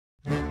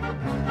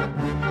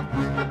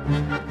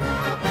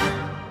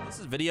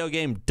video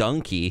game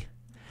Dunkey.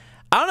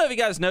 I don't know if you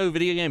guys know who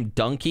video game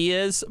Dunkey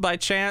is by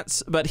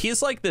chance, but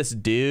he's like this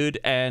dude,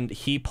 and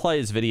he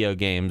plays video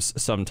games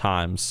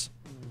sometimes.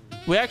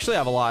 We actually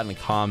have a lot in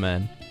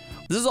common.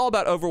 This is all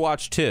about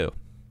Overwatch 2.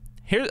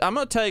 I'm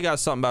going to tell you guys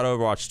something about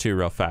Overwatch 2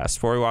 real fast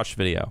before we watch the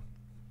video.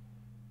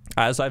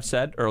 As I've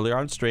said earlier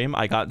on stream,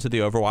 I got into the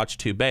Overwatch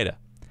 2 beta.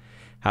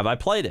 Have I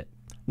played it?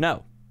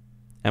 No.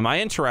 Am I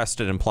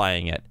interested in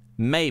playing it?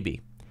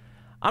 Maybe.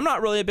 I'm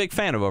not really a big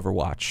fan of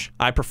Overwatch.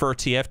 I prefer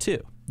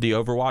TF2. The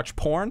Overwatch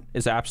porn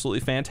is absolutely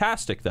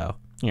fantastic, though.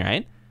 All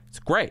right? It's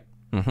great.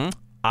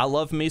 I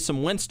love me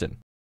some Winston,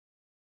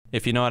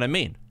 if you know what I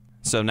mean.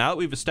 So now that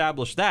we've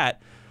established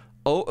that,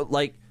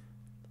 I'm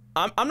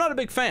not a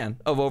big fan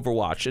of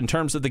Overwatch in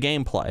terms of the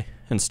gameplay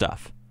and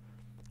stuff.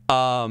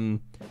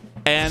 And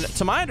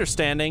to my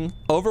understanding,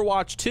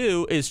 Overwatch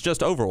 2 is just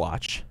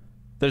Overwatch.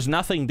 There's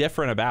nothing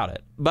different about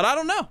it. But I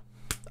don't know.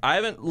 I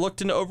haven't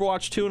looked into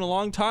Overwatch 2 in a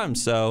long time,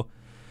 so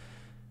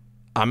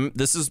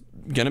this is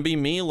going to be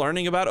me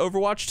learning about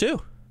Overwatch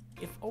 2.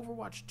 If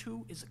Overwatch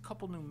 2 is a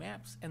couple new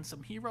maps and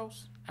some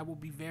heroes, I will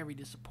be very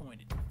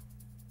disappointed.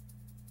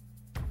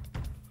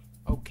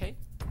 Okay,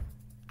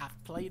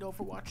 I've played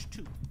Overwatch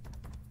 2,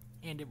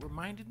 and it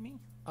reminded me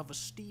of a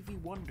Stevie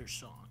Wonder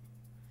song.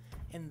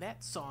 And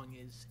that song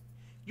is,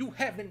 "You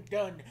haven't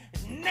done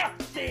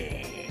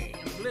nothing."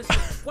 Listen,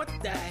 what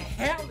the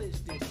hell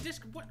is this?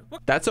 What?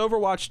 That's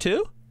Overwatch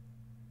 2?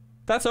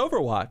 That's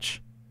Overwatch.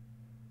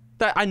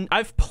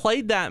 I've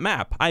played that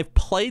map. I've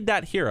played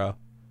that hero.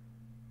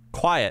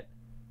 Quiet.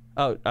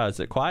 Oh,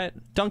 is it quiet?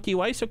 Dunkey,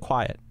 why are you so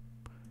quiet?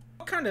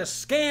 What kind of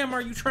scam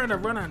are you trying to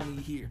run on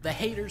me here? The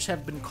haters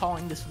have been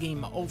calling this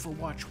game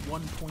Overwatch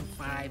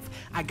 1.5.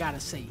 I gotta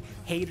say,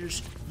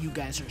 haters, you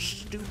guys are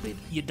stupid.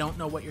 You don't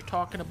know what you're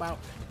talking about.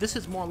 This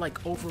is more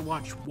like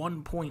Overwatch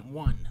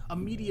 1.1.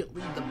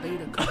 Immediately, the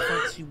beta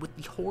confronts you with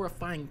the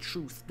horrifying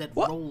truth that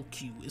roll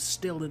queue is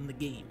still in the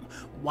game.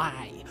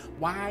 Why?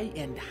 Why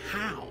and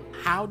how?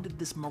 How did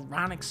this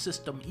moronic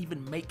system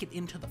even make it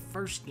into the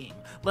first game,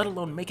 let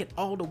alone make it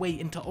all the way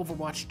into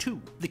Overwatch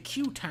 2? The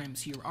queue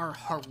times here are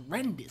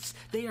horrendous.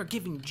 They are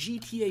giving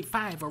GTA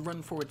 5 a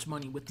run for its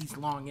money with these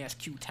long-ass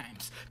queue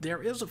times.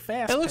 There is a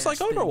fast It looks like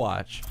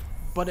Overwatch.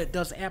 But it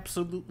does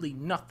absolutely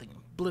nothing.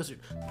 Blizzard,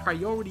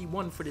 priority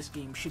one for this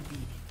game should be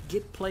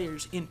get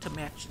players into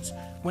matches.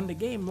 When the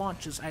game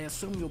launches, I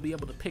assume you'll be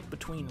able to pick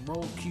between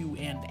role queue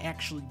and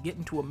actually get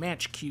into a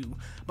match queue,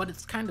 but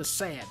it's kind of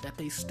sad that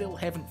they still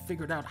haven't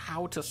figured out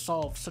how to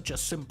solve such a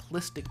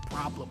simplistic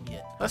problem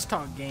yet. Let's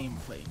talk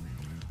gameplay.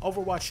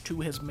 Overwatch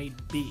 2 has made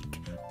big,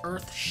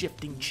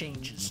 earth-shifting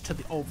changes to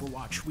the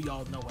Overwatch we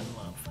all know and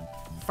love.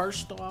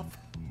 First off,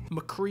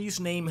 McCree's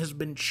name has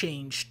been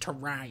changed to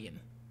Ryan.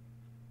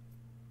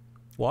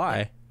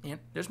 Why? And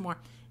there's more.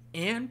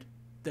 And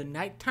the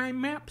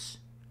nighttime maps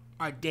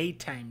are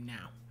daytime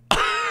now.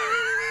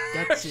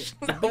 That's it.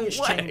 The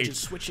biggest change is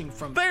switching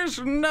from There's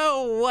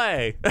no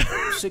way.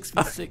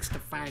 6v6 to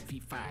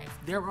 5v5.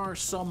 There are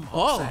some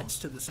upsides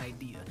to this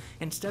idea.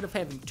 Instead of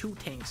having 2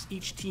 tanks,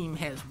 each team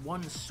has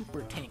 1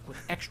 super tank with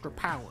extra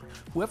power.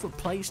 Whoever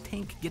plays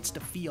tank gets to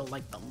feel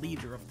like the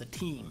leader of the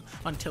team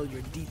until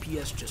your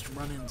DPS just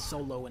run in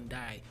solo and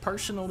die.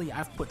 Personally,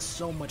 I've put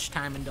so much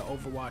time into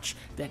Overwatch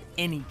that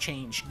any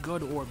change,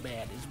 good or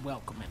bad, is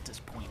welcome at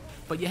this point.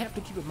 But you have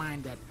to keep in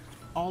mind that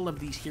all of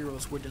these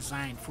heroes were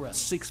designed for a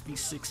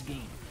 6v6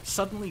 game.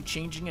 Suddenly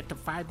changing it to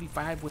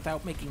 5v5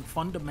 without making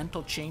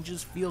fundamental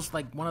changes feels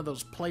like one of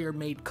those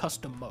player-made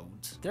custom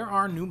modes. There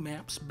are new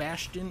maps.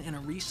 Bastion and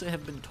Orisa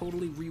have been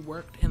totally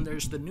reworked, and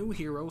there's the new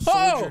hero,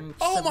 Sojourn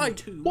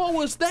 72. What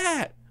was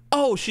that?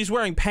 Oh, she's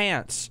wearing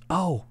pants.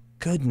 Oh,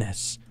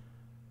 goodness.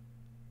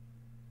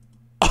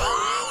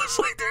 I was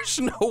like, there's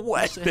no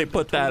way they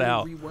put that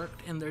out.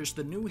 Reworked, and there's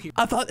the new hero.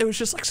 I thought it was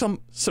just like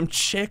some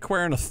chick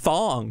wearing a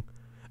thong.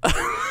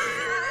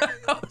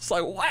 I was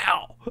like,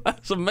 wow,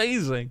 that's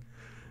amazing.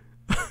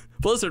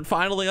 Blizzard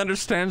finally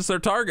understands their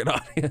target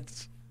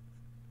audience.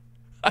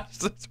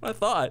 That's what I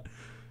thought.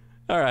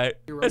 All right.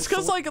 It's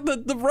because like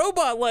the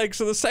robot legs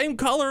are the same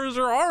color as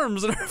her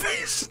arms and her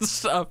face and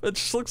stuff. It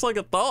just looks like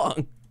a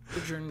thong.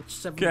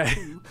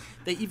 72.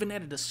 They even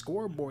added a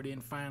scoreboard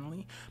in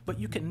finally, but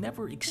you can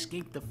never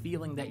escape the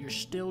feeling that you're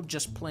still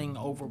just playing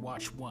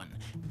Overwatch 1.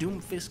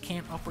 Doomfist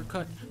can't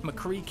uppercut,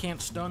 McCree can't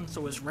stun,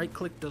 so his right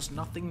click does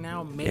nothing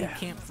now, May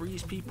can't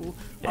freeze people.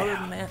 Other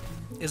than that,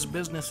 it's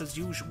business as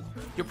usual.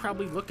 You're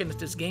probably looking at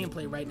this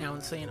gameplay right now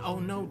and saying, oh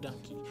no,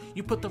 Dunkey,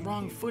 you put the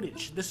wrong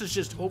footage. This is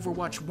just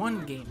Overwatch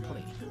 1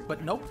 gameplay.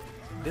 But nope.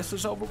 This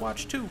is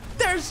Overwatch 2.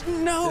 There's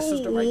no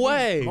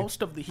way. Game.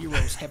 Most of the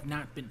heroes have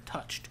not been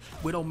touched.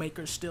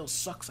 Widowmaker still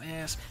sucks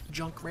ass.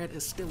 Junkrat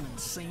is still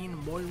insane.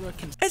 Moira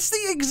can... It's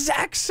the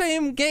exact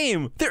same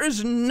game. There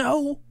is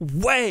no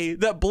way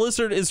that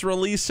Blizzard is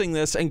releasing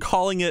this and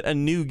calling it a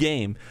new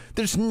game.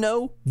 There's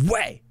no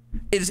way.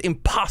 It is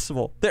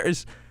impossible. There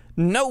is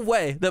no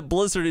way that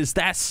Blizzard is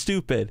that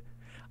stupid.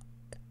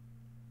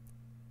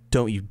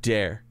 Don't you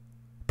dare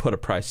put a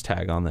price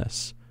tag on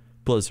this.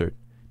 Blizzard,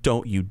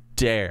 don't you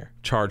dare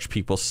charge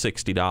people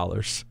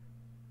 $60.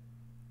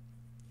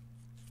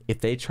 If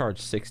they charge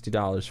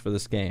 $60 for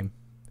this game,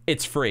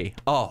 it's free.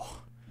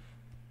 Oh.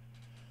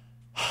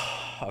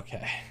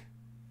 Okay.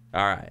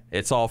 All right.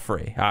 It's all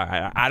free. All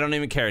right. I don't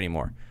even care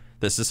anymore.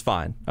 This is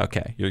fine.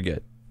 Okay. You're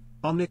good.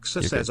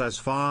 Onyxa says, as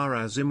far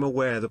as I'm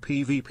aware, the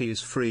PvP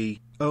is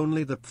free.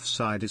 Only the PvP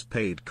side is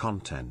paid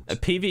content.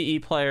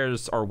 PvE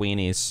players are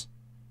weenies.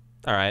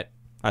 All right.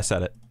 I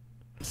said it.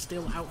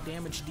 Still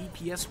out-damage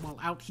DPS while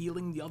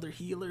out-healing the other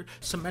healer.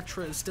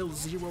 Symmetra is still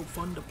zero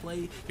fun to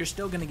play. You're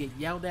still gonna get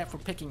yelled at for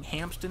picking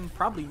Hampton,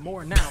 probably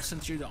more now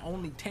since you're the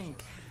only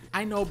tank.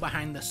 I know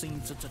behind the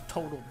scenes it's a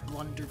total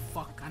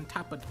blunderfuck. On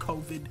top of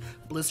COVID,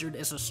 Blizzard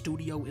as a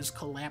studio is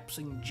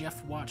collapsing,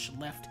 Jeff Watch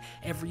left,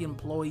 every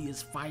employee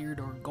is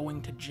fired or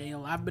going to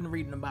jail. I've been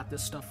reading about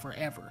this stuff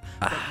forever.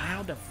 But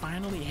now to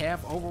finally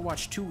have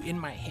Overwatch 2 in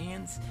my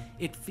hands,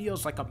 it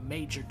feels like a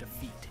major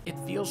defeat. It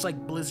feels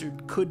like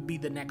Blizzard could be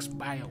the next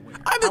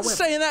BioWare. I've been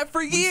saying that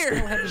for years! We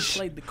still haven't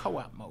played the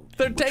co-op mode.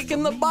 They're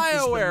taking the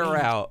BioWare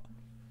route.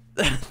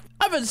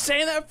 I've been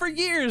saying that for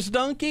years,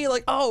 Dunkey.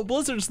 Like, oh,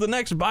 Blizzard's the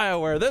next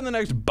BioWare, then the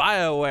next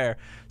BioWare.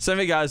 Some of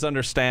you guys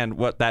understand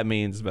what that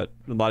means, but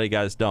a lot of you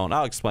guys don't.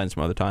 I'll explain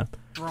some other time.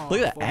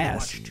 Look at that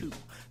ass.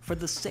 For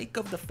the sake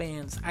of the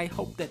fans, I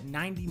hope that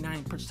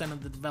 99%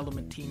 of the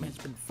development team has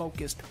been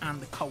focused on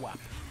the co-op,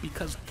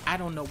 because I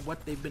don't know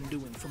what they've been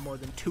doing for more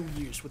than 2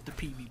 years with the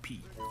PvP.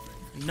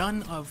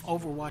 None of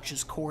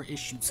Overwatch's core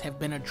issues have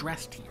been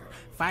addressed here.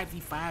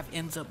 5v5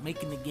 ends up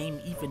making the game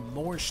even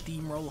more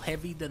steamroll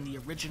heavy than the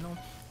original.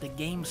 The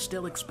game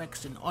still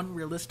expects an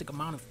unrealistic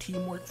amount of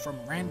teamwork from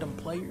random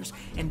players,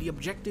 and the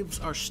objectives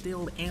are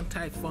still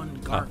anti-fun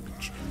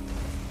garbage.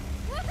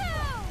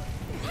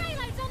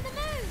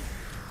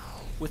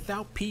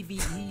 Without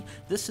PvE,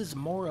 this is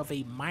more of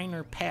a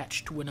minor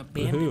patch to an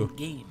abandoned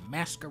game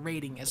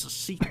masquerading as a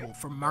sequel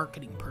for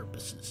marketing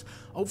purposes.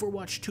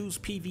 Overwatch 2's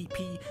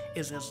PvP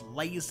is as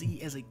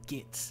lazy as it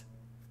gets,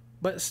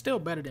 but it's still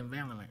better than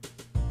Valorant.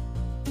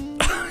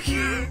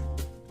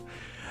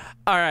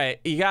 All right,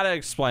 you gotta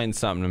explain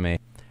something to me.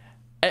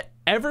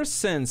 Ever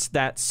since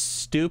that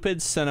stupid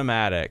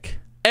cinematic,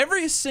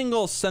 every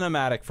single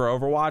cinematic for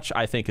Overwatch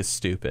I think is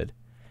stupid.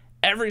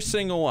 Every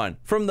single one.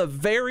 From the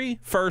very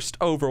first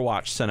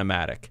Overwatch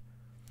cinematic.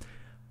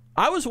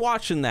 I was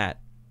watching that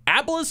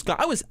at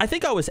BlizzCon. I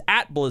think I was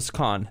at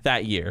BlizzCon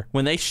that year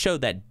when they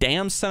showed that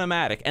damn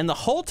cinematic, and the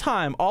whole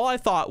time all I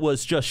thought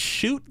was just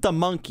shoot the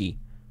monkey.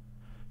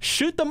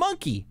 Shoot the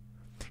monkey.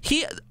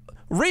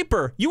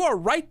 Reaper, you are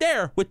right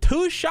there with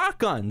 2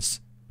 shotguns.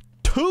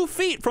 2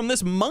 feet from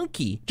this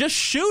monkey. Just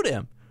shoot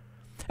him.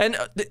 And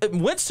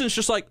Winston's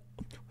just like,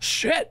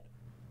 shit.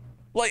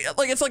 Like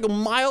it's like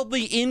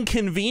mildly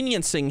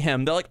inconveniencing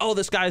him. They're like, oh,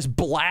 this guy's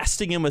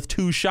blasting him with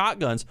 2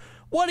 shotguns.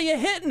 What are you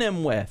hitting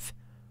him with?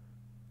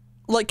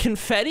 Like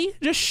confetti?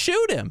 Just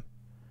shoot him.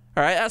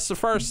 All right, that's the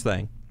first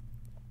thing.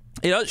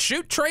 You know,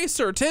 shoot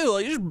Tracer too.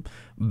 Like, just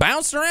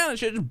bounce around and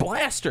shit, just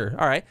blast her.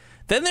 All right.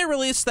 Then they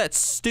released that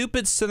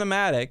stupid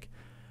cinematic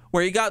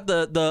where you got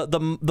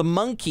the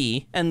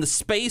monkey and the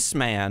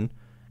spaceman,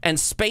 and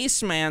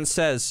Spaceman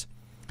says,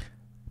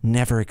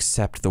 "Never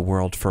accept the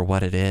world for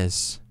what it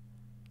is.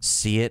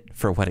 See it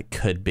for what it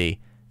could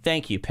be."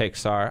 Thank you,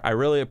 Pixar. I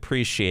really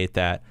appreciate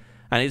that.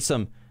 I need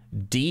some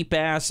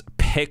deep-ass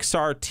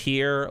Pixar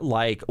tier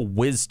like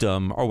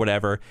wisdom or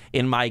whatever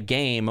in my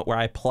game where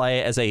I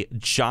play as a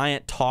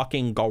giant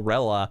talking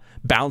gorilla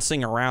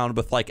bouncing around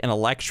with like an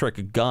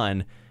electric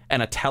gun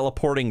and a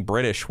teleporting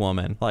British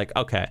woman. Like,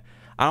 okay,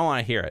 I don't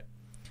want to hear it.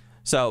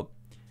 So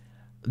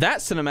that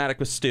cinematic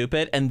was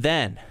stupid, and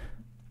then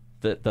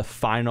the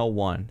final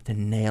one, the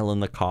nail in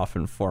the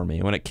coffin for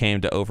me when it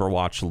came to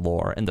Overwatch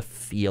lore and the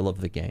feel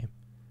of the game.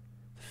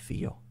 The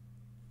feel.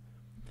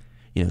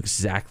 You know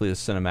exactly the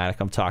cinematic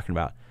I'm talking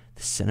about.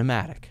 The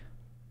cinematic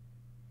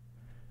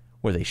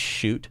where they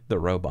shoot the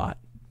robot.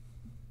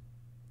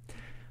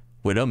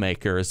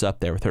 Widowmaker is up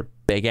there with her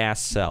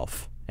big-ass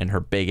self and her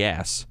big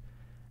ass,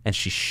 and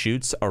she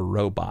shoots a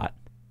robot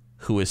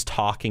who is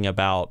talking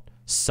about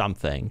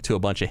something to a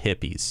bunch of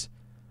hippies.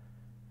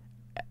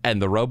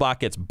 And the robot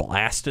gets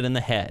blasted in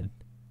the head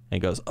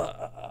and goes,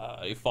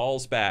 he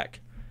falls back.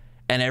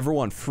 And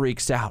everyone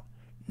freaks out.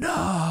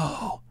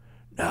 No,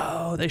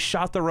 they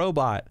shot the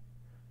robot.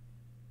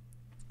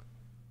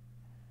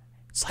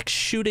 It's like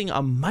shooting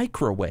a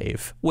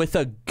microwave with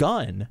a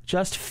gun.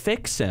 Just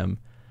fix him.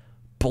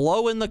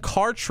 Blow in the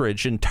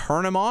cartridge and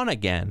turn him on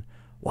again.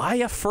 Why are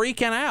you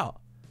freaking out?